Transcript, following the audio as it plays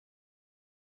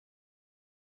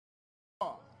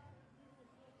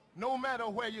No matter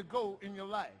where you go in your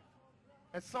life,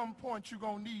 at some point you're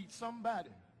going to need somebody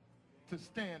to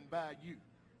stand by you.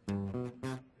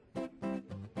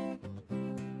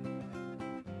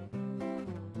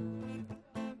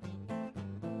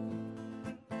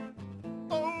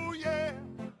 Oh yeah,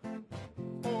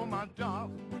 oh my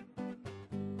darling,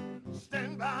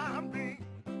 stand by me.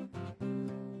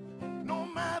 No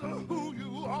matter who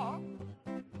you are,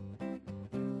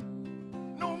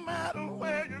 no matter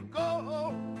where you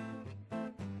go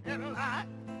in life,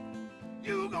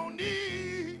 you gon'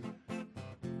 need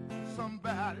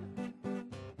somebody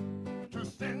to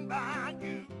stand by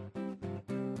you.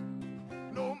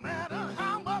 No matter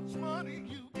how much money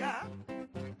you got,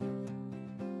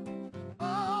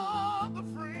 all the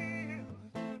friends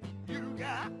you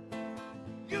got,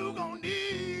 you gon'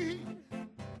 need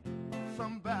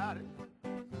somebody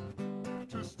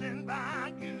to stand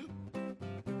by you.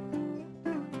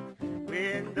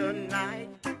 When the night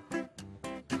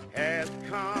has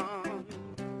come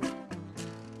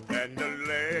and the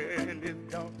land is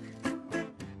dark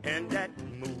and that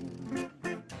moon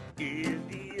is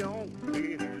the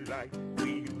only light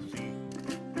we'll see.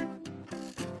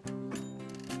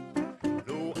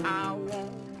 No, I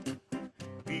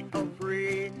won't be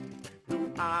afraid. No,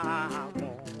 I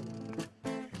won't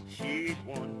shed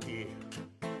one tear.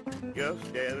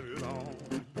 Just as long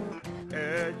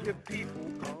as your people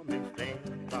come and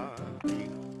stand by me.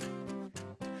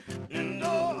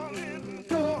 Darling,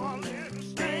 darling,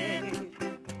 stand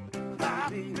by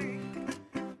me.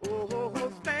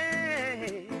 Oh,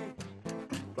 stand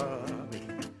by me.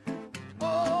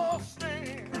 Oh,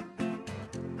 stand,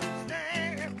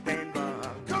 stand, Stand by me.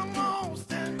 come on,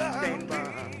 stand by Stand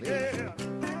by me. me. Yeah.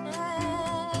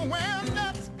 Oh, when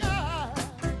that sky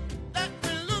that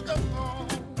we look upon,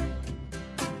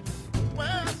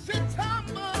 when she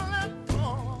tumble and fall.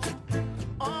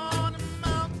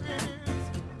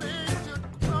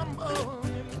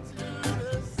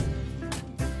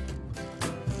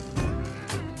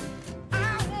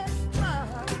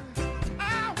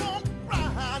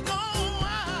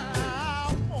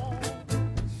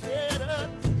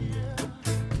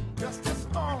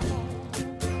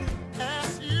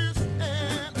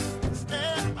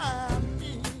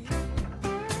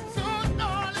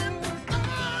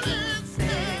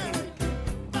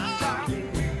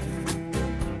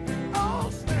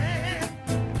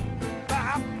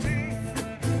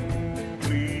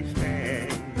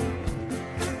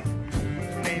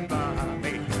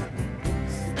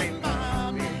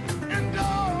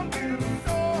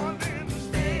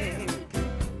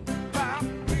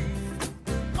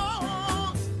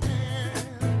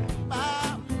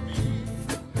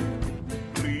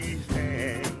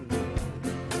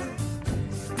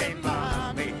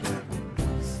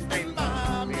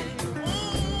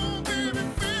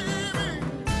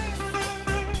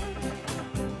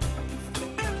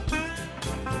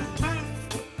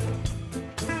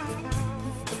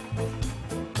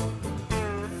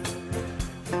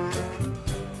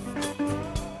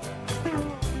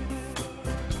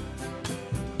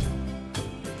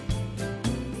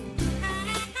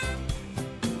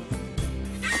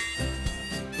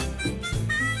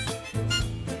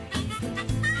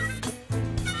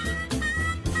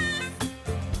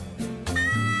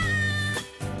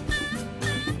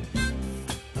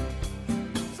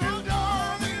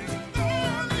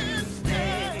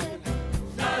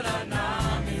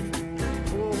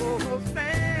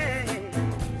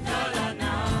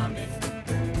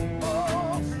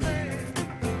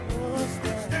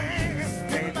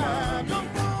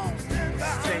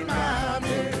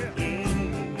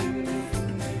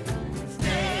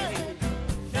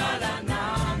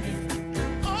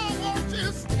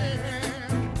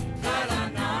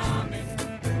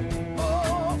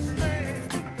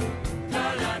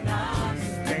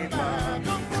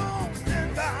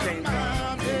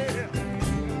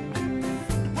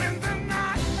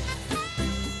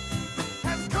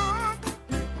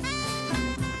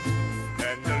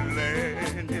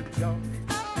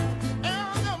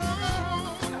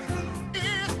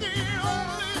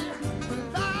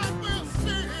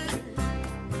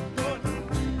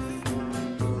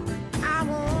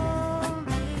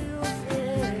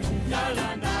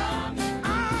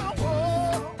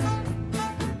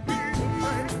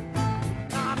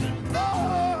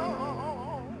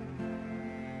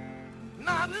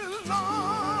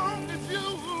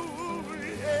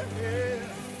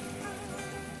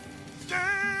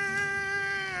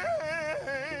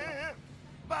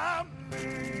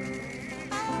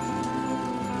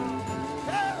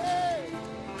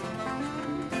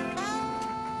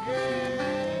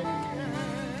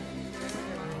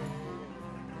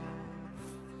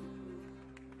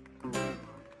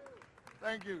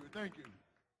 Thank you, thank you.